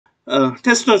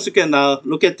testers can now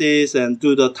look at this and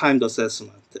do the timed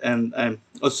assessment. And I'm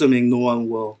assuming no one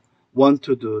will want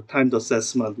to do timed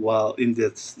assessment while in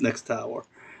this next hour.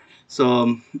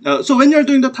 So when you're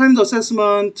doing the timed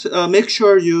assessment, make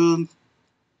sure you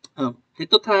take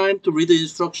the time to read the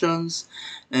instructions,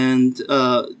 and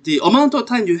the amount of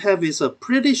time you have is a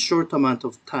pretty short amount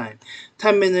of time.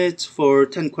 10 minutes for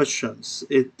 10 questions.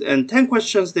 And 10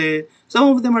 questions, some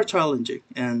of them are challenging,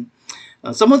 and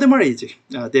some of them are easy.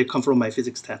 They come from my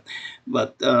physics 10.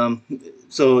 But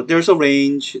so there's a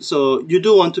range. So you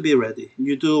do want to be ready.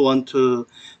 You do want to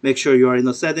make sure you are in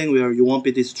a setting where you won't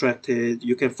be distracted.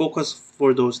 You can focus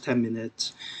for those 10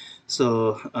 minutes.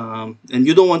 So, and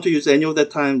you don't want to use any of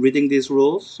that time reading these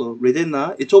rules. So read it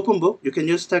now. It's open book. You can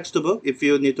use textbook if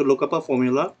you need to look up a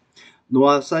formula. No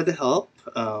outside help.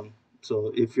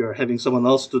 So if you're having someone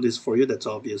else do this for you, that's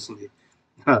obviously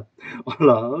not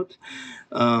allowed.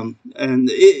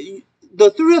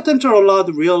 The 3 attempts are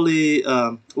allowed really,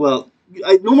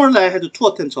 normally I had 2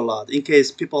 attempts allowed in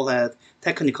case people had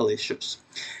technical issues.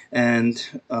 And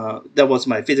that was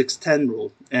my physics 10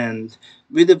 rule. And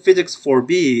with the physics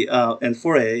 4B and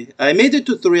 4A, I made it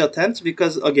to 3 attempts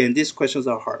because, again, these questions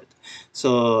are hard.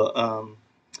 So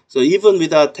even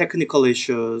without technical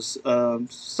issues,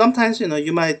 sometimes,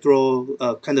 you might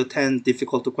throw kind of 10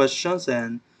 difficult questions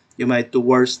and you might do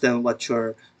worse than what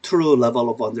your true level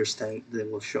of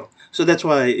understanding will show. So that's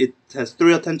why it has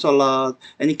 3 attempts allowed,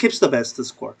 and it keeps the best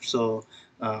score. So,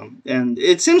 and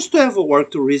it seems to have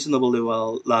worked reasonably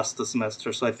well last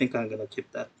semester, so I think I'm going to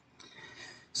keep that.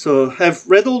 So I've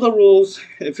read all the rules.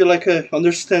 I feel like I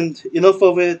understand enough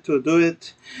of it to do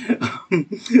it.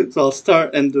 So I'll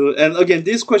start and do. And again,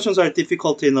 these questions are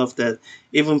difficult enough that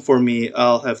even for me,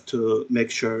 I'll have to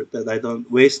make sure that I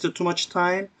don't waste too much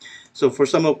time. So for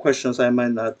some of the questions, I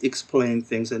might not explain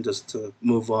things and just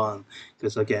move on.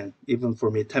 Because again, even for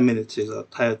me, 10 minutes is a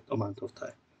tight amount of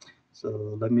time.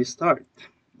 So let me start.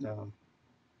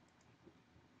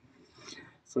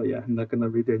 So yeah, I'm not gonna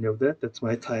read any of that. That's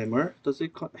my timer.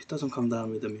 It doesn't come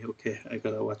down with me. Okay, I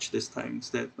gotta watch this time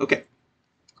instead. Okay.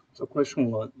 So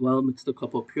question 1. Well, mix the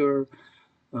cup of pure,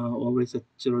 always at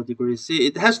 0 degrees C.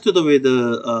 It has to do with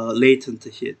the latent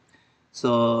heat.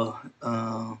 So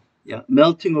yeah,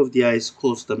 melting of the ice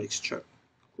cools the mixture.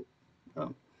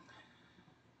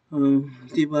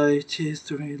 D by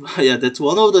T3. Yeah, that's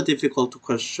one of the difficult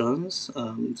questions.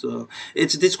 So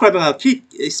it's describing how heat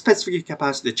specific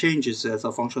capacity changes as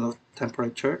a function of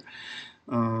temperature.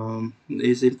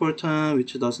 Is important,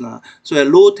 which does not. So at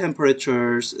low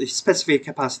temperatures, specific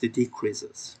capacity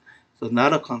decreases. So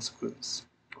not a consequence.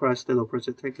 Crash state of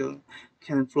project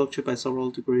can fluctuate by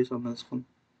several degrees unless.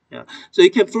 Yeah, so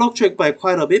it can fluctuate by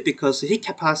quite a bit because heat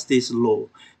capacity is low,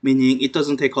 meaning it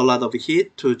doesn't take a lot of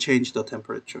heat to change the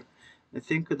temperature. I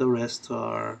think the rest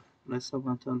are less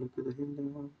amount of liquid heat.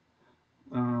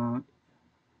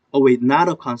 Oh wait, not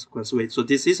a consequence. Wait, so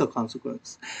this is a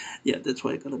consequence. Yeah, that's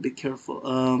why I gotta be careful.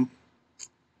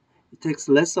 It takes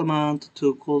less amount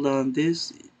to cool down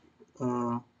this,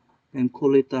 and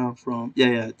cool it down from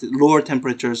lower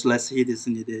temperatures, less heat is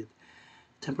needed.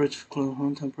 Temperature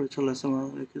home temperature less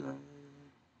amount of liquid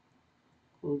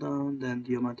cool down than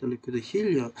the amount of liquid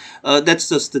helium. That's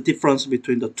just the difference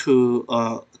between the two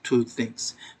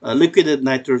things. Liquid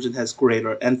nitrogen has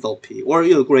greater enthalpy or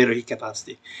greater heat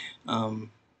capacity.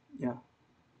 Yeah.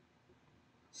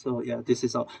 So yeah, this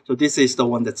is the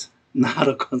one that's not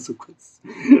a consequence.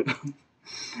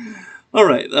 All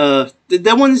right.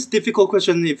 That one is difficult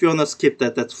question. If you wanna skip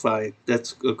that, that's fine.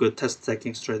 That's a good test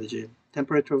taking strategy.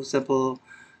 Temperature of sample.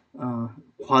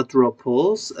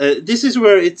 Quadruples. This is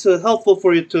where it's helpful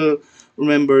for you to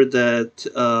remember that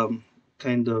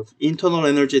kind of internal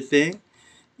energy thing,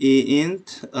 E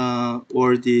int,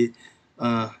 or the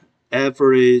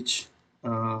average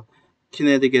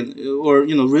kinetic or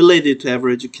related to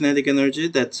average kinetic energy.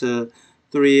 That's 3/2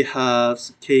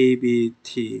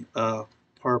 kBT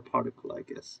per particle, I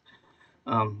guess.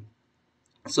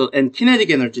 So and kinetic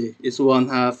energy is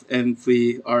 1/2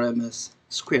 mv RMS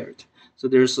squared. So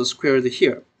there's a squared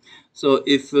here. So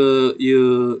if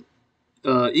you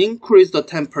increase the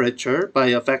temperature by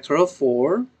a factor of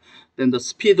 4, then the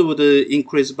speed would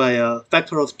increase by a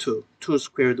factor of 2. 2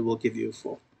 squared will give you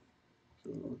 4.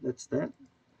 So that's that.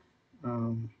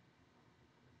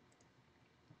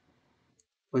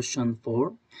 Question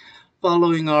 4.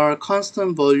 Following are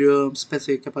constant volume,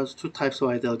 specific capacity, 2 types of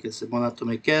ideal gases.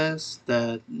 Monatomic gas,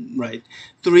 that, right.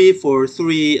 3 for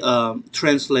 3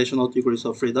 translational degrees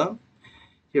of freedom.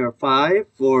 Here are 5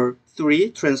 for 3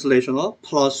 translational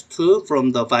plus 2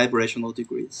 from the vibrational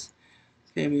degrees.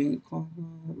 Okay,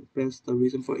 that's the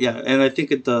reason for, and I think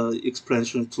the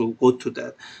explanation will go to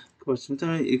that. questions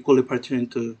are equally pertaining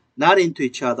to not into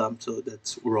each other, so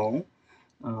that's wrong.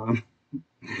 Um,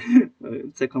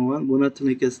 second one,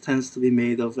 monatomic gas tends to be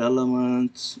made of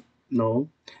elements. No.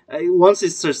 Once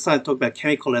it starts to talk about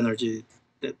chemical energy,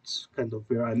 that's kind of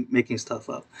where I'm making stuff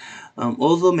up.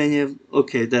 Although many of,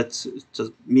 okay, that's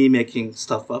just me making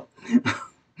stuff up.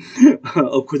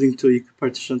 According to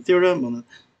equipartition theorem,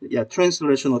 yeah,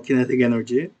 translational kinetic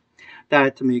energy.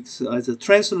 That makes as a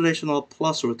translational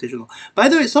plus rotational. By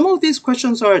the way, some of these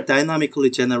questions are dynamically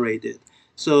generated.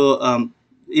 So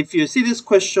if you see this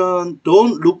question,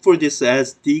 don't look for this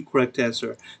as the correct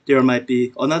answer. There might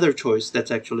be another choice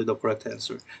that's actually the correct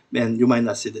answer, and you might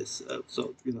not see this.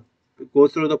 So go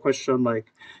through the question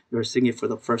like you're seeing it for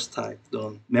the first time.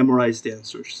 Don't memorize the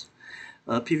answers.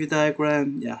 PV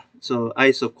diagram, yeah. So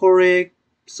isochoric,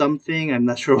 something, I'm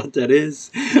not sure what that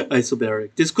is.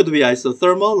 Isobaric. This could be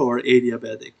isothermal or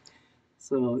adiabatic.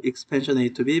 So expansion A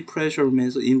to B, pressure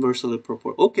remains inversely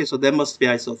proportional. Okay, so that must be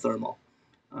isothermal.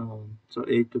 So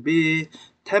A to B,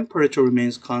 temperature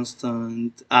remains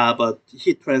constant, but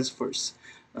heat transfers.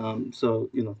 So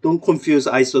don't confuse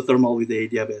isothermal with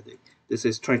adiabatic. This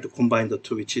is trying to combine the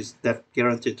two, which is that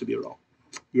guaranteed to be wrong.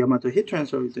 The amount of heat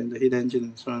transfer within the heat engine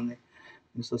and surrounding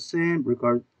is the same.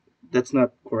 That's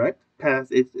not correct.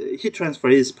 Heat transfer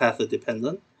is path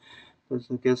dependent.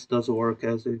 The gas does work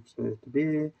as it's supposed to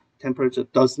be. Temperature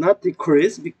does not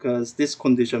decrease because this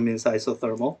condition means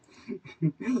isothermal.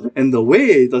 And the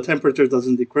way the temperature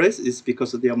doesn't decrease is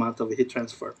because of the amount of heat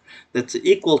transfer that's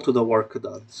equal to the work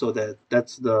done. So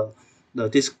that's the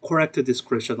correct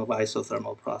description of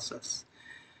isothermal process.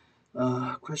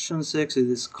 Question 6, it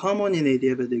is common in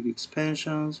adiabatic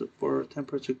expansions for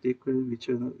temperature decrease, which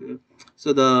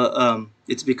so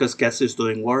it's because gas is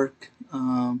doing work.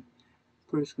 No,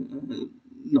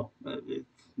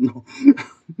 no.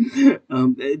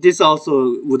 This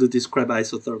also would describe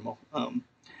isothermal.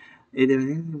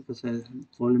 Adiabatic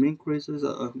volume increases.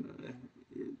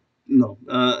 No,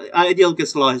 ideal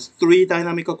gas law has 3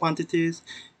 dynamical quantities.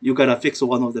 You gotta fix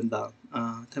one of them down.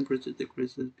 Temperature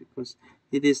decreases because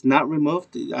it is not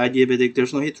removed. Adiabatic,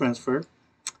 there's no heat transfer.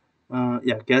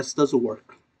 Yeah, gas doesn't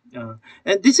work.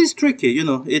 And this is tricky.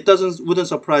 It wouldn't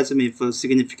surprise me if a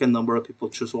significant number of people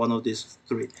choose one of these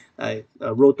 3. I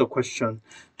wrote the question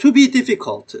to be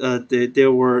difficult. They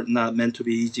were not meant to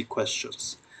be easy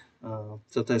questions.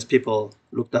 Sometimes people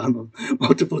look down on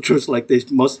multiple choice like they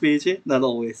must be easy. Not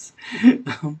always.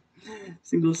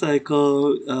 Single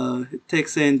cycle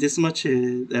takes in this much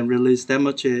heat and release that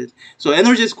much heat. So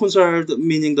energy is conserved,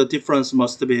 meaning the difference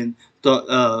must have been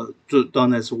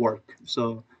done as work.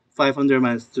 So 500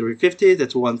 minus 350,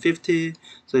 that's 150.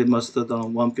 So it must have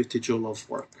done 150 joule of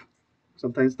work.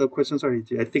 Sometimes the questions are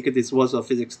easy. I think this was a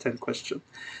physics 10 question.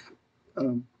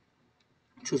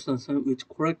 Choose something which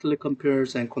correctly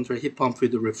compares and contrasts heat pump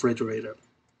with the refrigerator.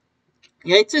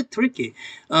 Yeah, it's tricky.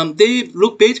 They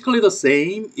look basically the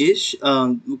same-ish,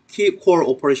 key core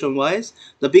operation-wise.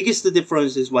 The biggest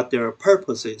difference is what their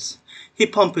purpose is.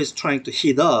 Heat pump is trying to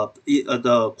heat up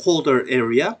the colder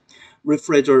area.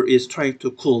 Refrigerator is trying to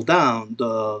cool down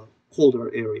the colder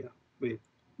area. Wait,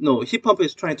 no, heat pump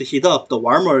is trying to heat up the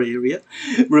warmer area.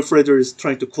 Refrigerator is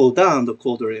trying to cool down the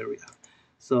colder area.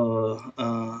 So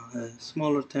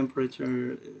smaller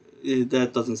temperature,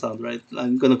 that doesn't sound right.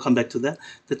 I'm going to come back to that.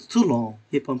 That's too long.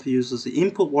 Heat pump uses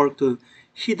input work to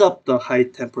heat up the high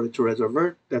temperature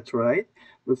reservoir. That's right.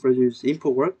 Refrigerator uses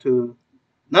input work to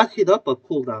not heat up but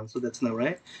cool down. So that's not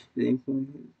right.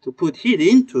 To put heat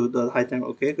into the high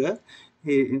temperature. Okay, good.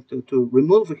 To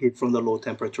remove heat from the low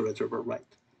temperature reservoir. Right.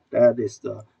 That is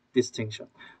the distinction.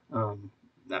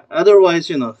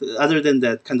 Otherwise, other than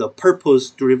that kind of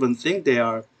purpose-driven thing, they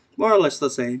are more or less the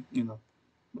same,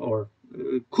 or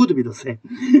could be the same.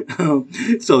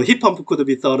 So heat pump could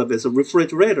be thought of as a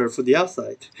refrigerator for the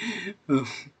outside.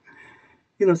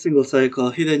 Single cycle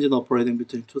heat engine operating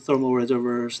between 2 thermal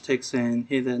reservoirs takes in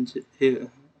heat engine.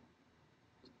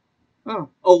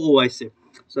 I see.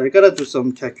 So I gotta do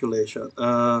some calculation.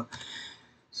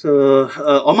 So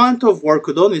amount of work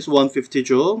done is 150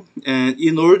 joule, and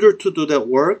in order to do that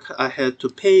work, I had to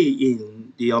pay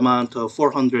in the amount of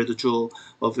 400 joule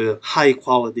of high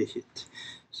quality heat.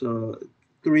 So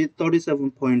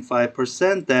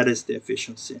 37.5%, that is the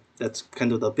efficiency. That's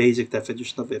kind of the basic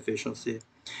definition of efficiency.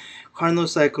 Carnot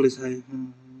cycle is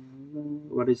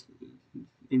what is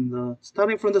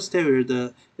starting from the state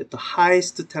where at the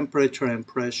highest temperature and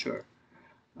pressure.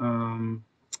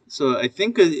 So I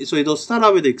think so it'll start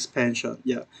out with expansion,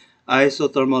 yeah,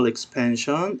 isothermal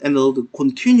expansion, and it'll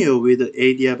continue with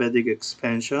adiabatic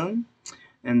expansion,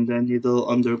 and then it'll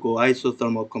undergo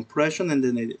isothermal compression, and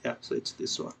then so it's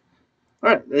this one. All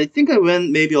right, I think I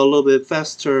went maybe a little bit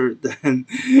faster than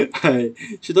I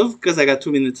should have because I got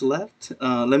 2 minutes left.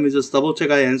 Let me just double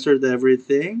check I answered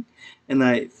everything. And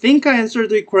I think I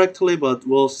answered it correctly, but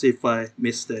we'll see if I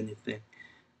missed anything.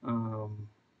 Um,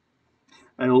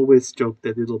 I always joke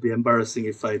that it'll be embarrassing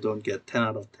if I don't get 10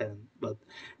 out of 10, but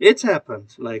it's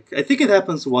happened. Like, I think it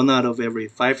happens 1 out of every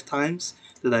 5 times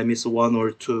that I miss one or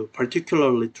two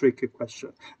particularly tricky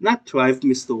question. Not two, I've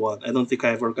missed the one. I don't think I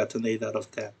ever got an 8 out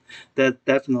of 10. That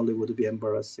definitely would be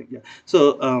embarrassing. Yeah.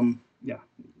 So, yeah.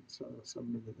 So,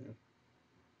 submitted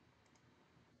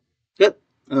there.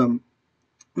 Good.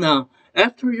 Now,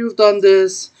 after you've done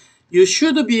this, you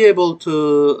should be able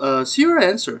to see your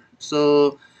answer.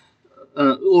 So,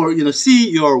 or see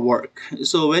your work.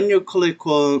 So when you click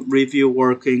on review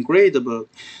work in gradebook,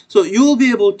 so you will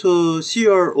be able to see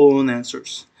your own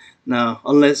answers. Now,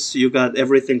 unless you got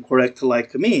everything correct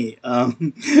like me,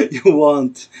 you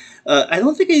won't. I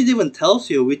don't think it even tells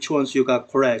you which ones you got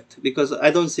correct because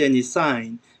I don't see any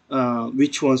sign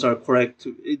which ones are correct.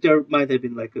 There might have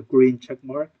been like a green check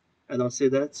mark. I don't see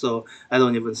that, so I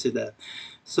don't even see that.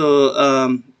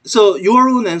 So your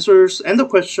own answers and the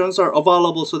questions are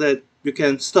available so that you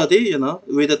can study,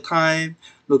 with the time,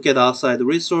 look at outside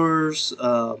resource,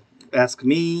 ask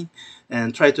me,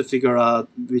 and try to figure out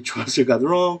which ones you got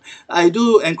wrong. I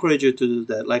do encourage you to do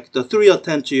that. Like the 3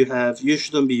 attempts you have, you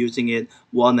shouldn't be using it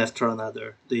one after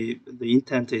another. The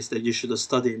intent is that you should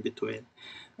study in between.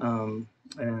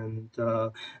 And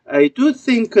I do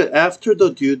think after the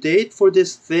due date for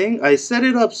this thing, I set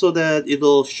it up so that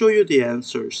it'll show you the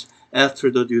answers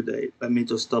after the due date. Let me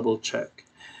just double check.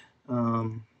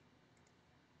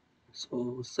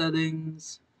 So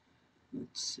settings,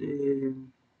 let's see.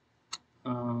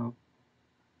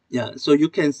 Yeah, so you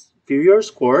can view your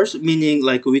scores, meaning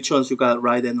like which ones you got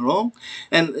right and wrong.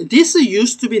 And this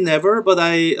used to be never, but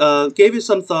I gave it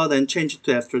some thought and changed it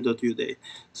to after the due date.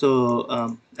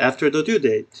 So after the due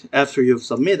date, after you've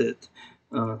submitted,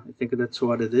 I think that's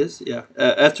what it is. Yeah,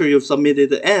 after you've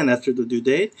submitted and after the due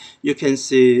date, you can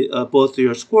see both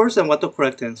your scores and what the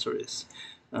correct answer is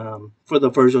for the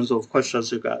versions of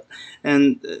questions you got.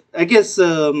 And I guess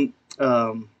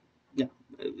yeah.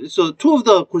 So two of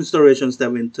the considerations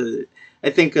that went to, I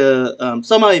think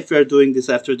somehow if you're doing this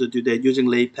after the due date using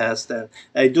LayPass, then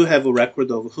I do have a record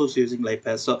of who's using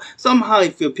LayPass. So somehow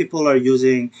if people are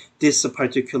using this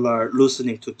particular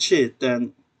loosening to cheat,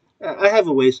 then I have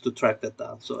ways to track that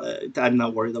down. So I'm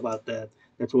not worried about that.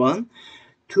 That's one.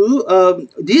 Two,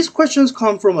 these questions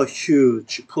come from a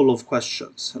huge pool of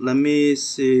questions. Let me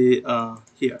see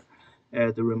here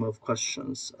at the remove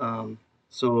questions.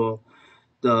 So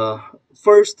the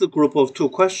first group of 2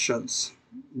 questions,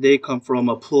 they come from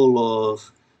a pool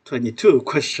of 22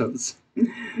 questions.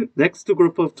 Next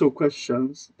group of 2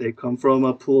 questions, they come from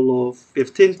a pool of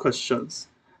 15 questions.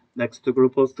 Next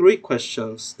group of 3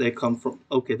 questions, they come from,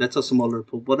 okay, that's a smaller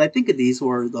pool, but I think these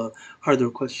were the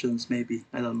harder questions, maybe,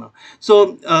 I don't know.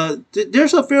 So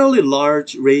there's a fairly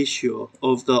large ratio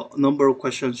of the number of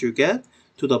questions you get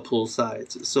to the pool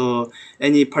size. So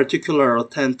any particular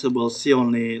attempt will see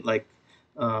only like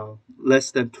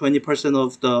less than 20%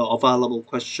 of the available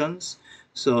questions.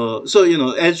 So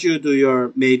as you do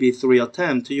your maybe 3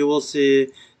 attempt, you will see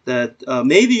that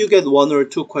maybe you get 1 or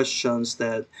 2 questions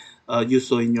that you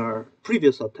saw in your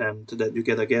previous attempt that you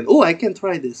get again. Oh, I can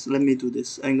try this. Let me do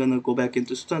this. I'm gonna go back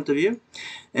into student view,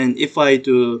 and if I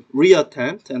do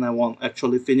reattempt and I won't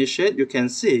actually finish it, you can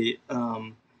see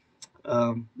how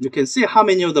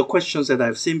many of the questions that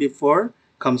I've seen before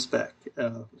comes back.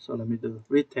 So let me do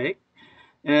retake.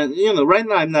 And right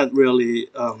now I'm not really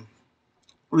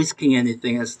risking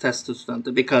anything as test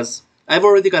student because I've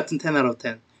already gotten 10 out of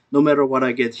 10. No matter what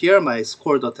I get here, my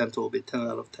scored attempt will be 10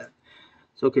 out of 10.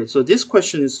 So, okay, so this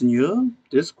question is new.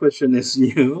 This question is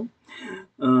new.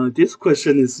 This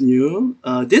question is new.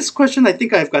 This question, I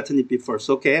think I've gotten it before.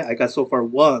 So, okay, I got so far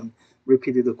 1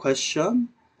 repeated question.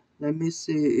 Let me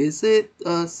see. Is it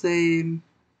same?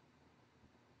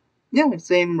 Yeah,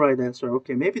 same right answer.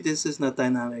 Okay, maybe this is not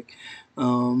dynamic.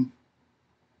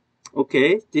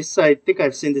 Okay, this I think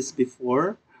I've seen this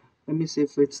before. Let me see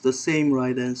if it's the same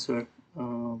right answer.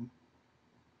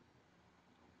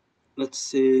 Let's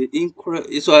see,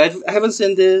 incorrect. So I haven't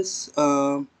seen this.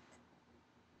 I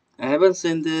haven't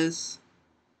seen this.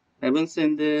 Haven't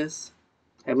seen this.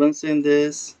 Haven't seen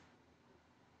this.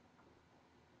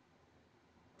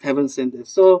 Haven't seen this.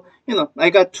 So I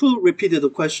got 2 repeated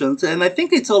questions, and I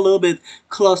think it's a little bit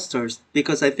clustered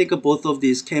because I think both of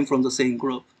these came from the same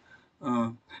group.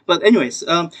 But anyways,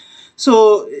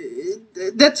 So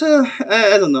that's a,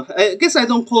 I don't know. I guess I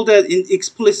don't call that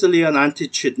explicitly an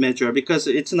anti-cheat measure because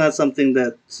it's not something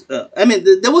that, I mean,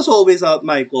 that was always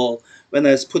my goal when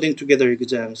I was putting together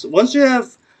exams. Once you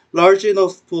have large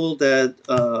enough pool that,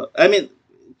 I mean,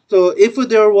 so if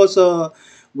there was a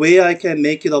way I can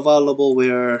make it available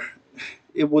where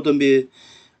it wouldn't be,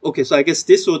 okay, so I guess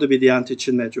this would be the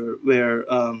anti-cheat measure where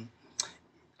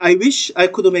I wish I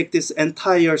could make this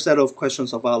entire set of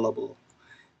questions available.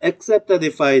 Except that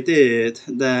if I did,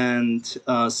 then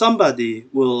somebody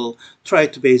will try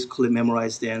to basically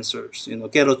memorize the answers. You know,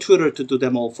 get a tutor to do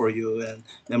them all for you and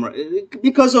memorize.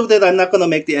 Because of that, I'm not going to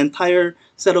make the entire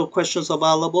set of questions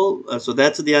available. So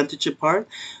that's the anti-cheat part.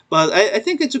 But I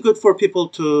think it's good for people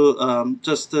to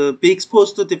just be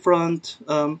exposed to different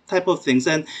type of things.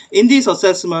 And in these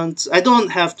assessments, I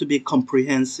don't have to be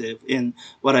comprehensive in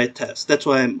what I test. That's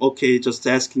why I'm okay just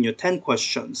asking you 10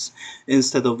 questions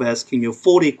instead of asking you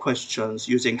 40 questions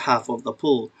using half of the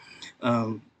pool.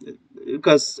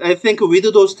 Because I think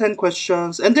with those 10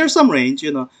 questions, and there's some range,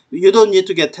 you know, you don't need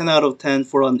to get 10 out of 10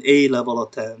 for an A level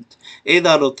attempt. 8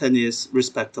 out of 10 is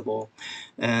respectable.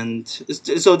 And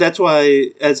so that's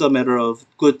why, as a matter of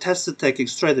good test taking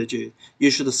strategy,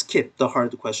 you should skip the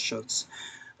hard questions.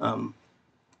 And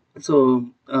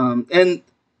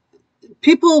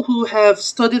people who have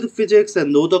studied physics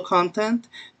and know the content,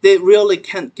 they really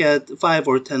can't get 5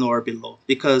 or 10 or below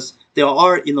because there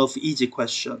are enough easy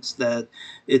questions that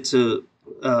it's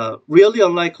really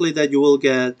unlikely that you will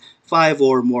get 5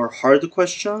 or more hard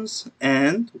questions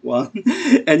and one.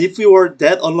 And if you were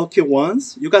that unlucky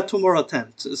once, you got 2 more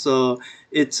attempts. So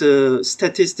it's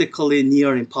statistically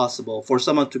near impossible for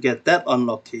someone to get that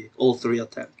unlucky all 3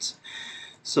 attempts.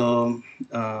 So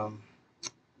yeah,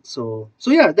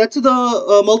 that's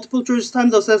the multiple choice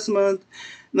timed assessment.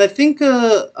 And I think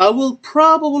I will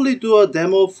probably do a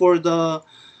demo for the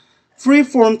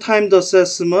free-form timed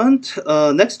assessment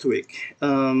next week.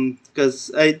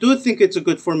 Because I do think it's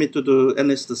good for me to do at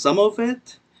least some of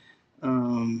it.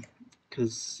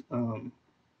 Because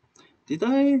did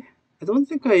I? I don't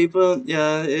think I even,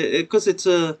 yeah, because it's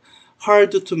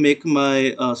hard to make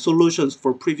my solutions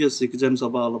for previous exams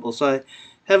available. So I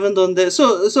haven't done that.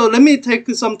 So let me take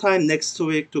some time next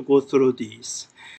week to go through these.